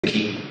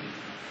Makuyi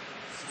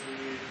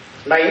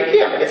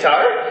on the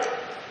guitar?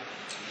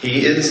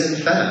 He is,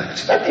 in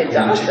fact, going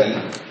to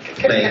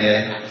be playing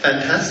a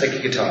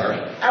fantastic guitar.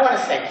 I want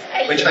to sing.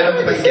 Which I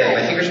don't quite get.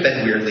 My fingers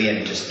bend weirdly and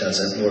it just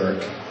doesn't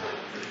work.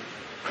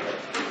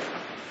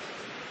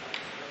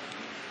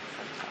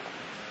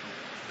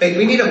 Wait,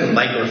 we need a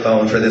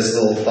microphone for this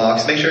little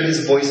fox. Make sure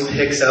his voice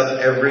picks up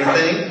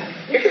everything.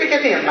 You're going to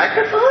give me a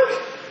microphone?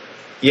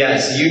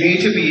 Yes, you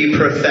need to be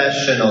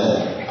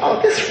professional. Oh,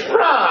 this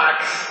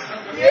rocks.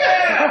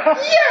 Yeah!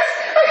 Yes!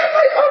 I have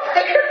my own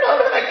microphone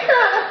and I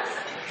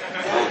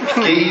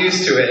can't. Get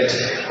used to it.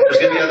 There's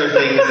going to be other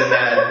things in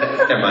that.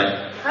 Never mind.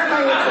 Hi,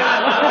 Makuyi.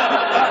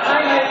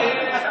 Hi, Makuyi.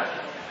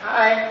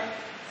 Hi.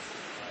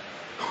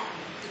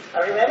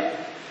 Are we ready?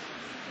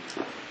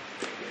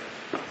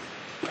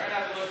 Try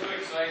not to look too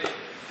excited.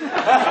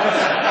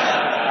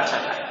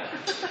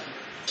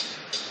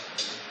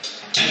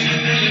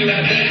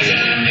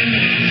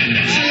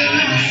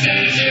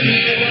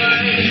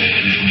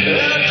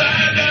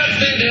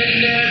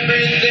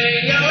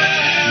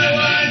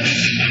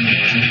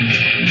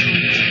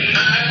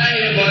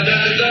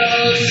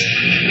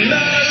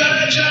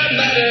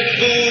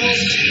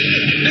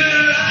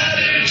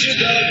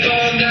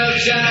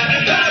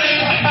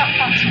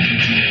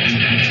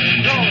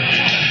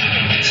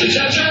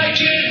 Sometimes I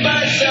give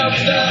myself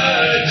the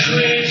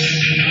creeps.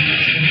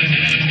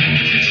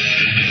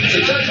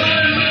 Sometimes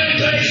my mind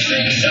plays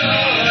tricks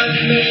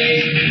on me.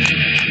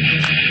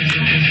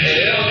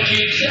 It all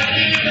keeps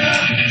adding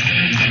up.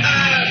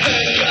 I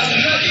think I'm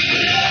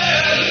looking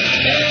up.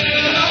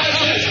 And I'm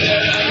just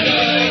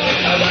paranoid.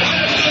 I want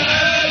to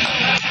serve.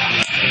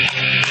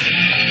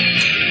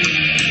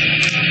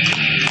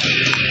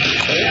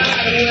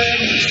 I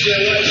went to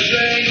a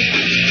string.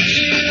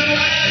 She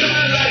ran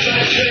on like a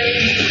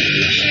dream.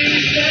 She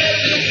said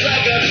it's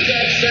like a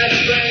sex that's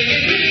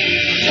bringing me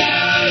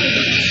down.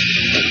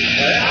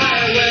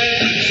 I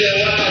went to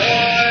a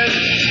whore.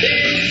 He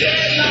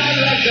said I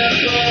like a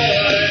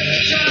bore.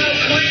 So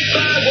quick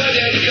my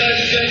wooden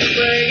cushions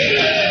bringing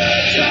her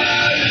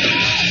down.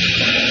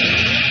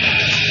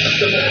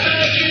 Sometimes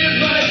I give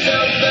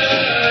myself the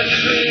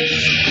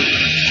creeps.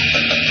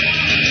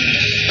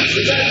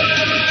 Sometimes my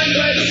mind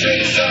plays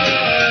tricks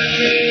on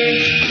me.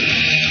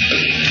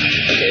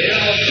 It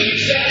all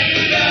keeps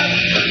adding up.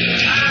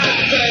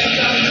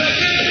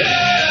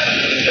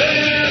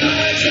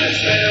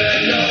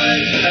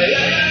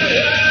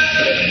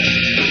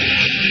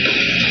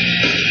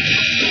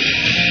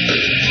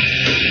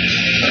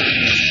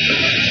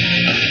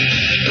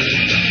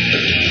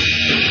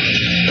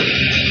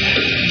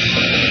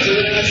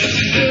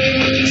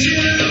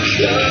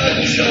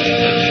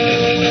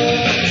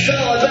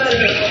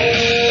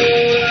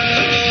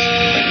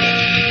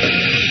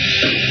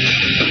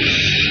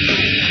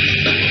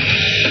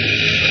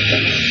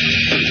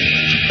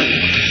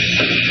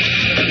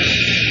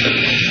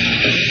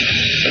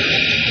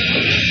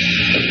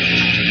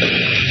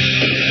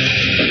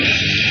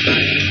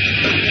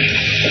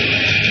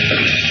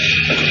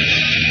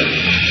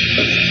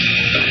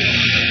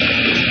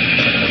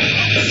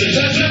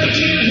 Sometimes I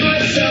give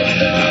myself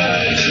the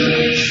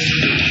creeps.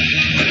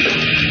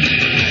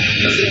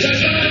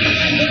 Sometimes my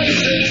mind plays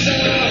tricks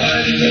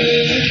on me.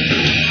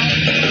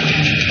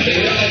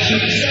 It all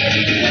keeps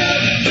adding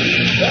up.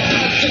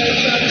 I think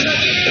I'm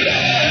looking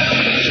up.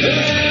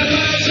 Am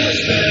I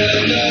just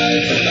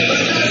paranoid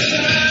about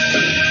myself?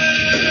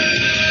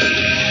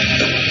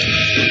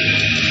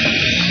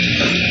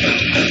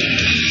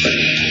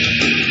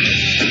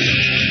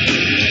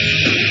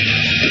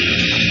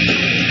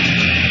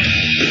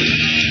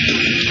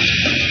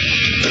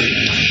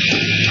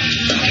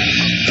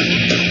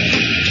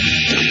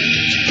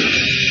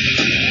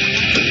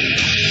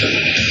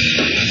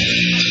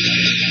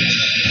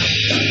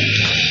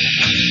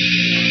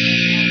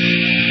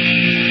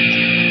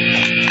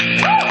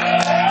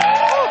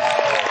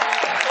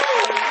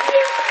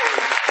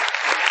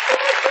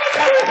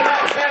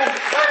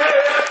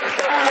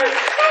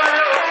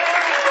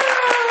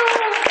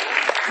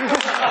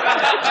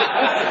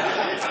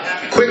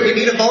 Quick, we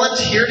need a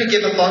volunteer to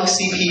give a bug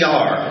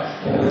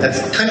CPR. That's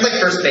kind of like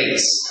first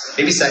base.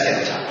 Maybe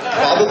second.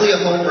 Probably a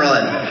home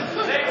run.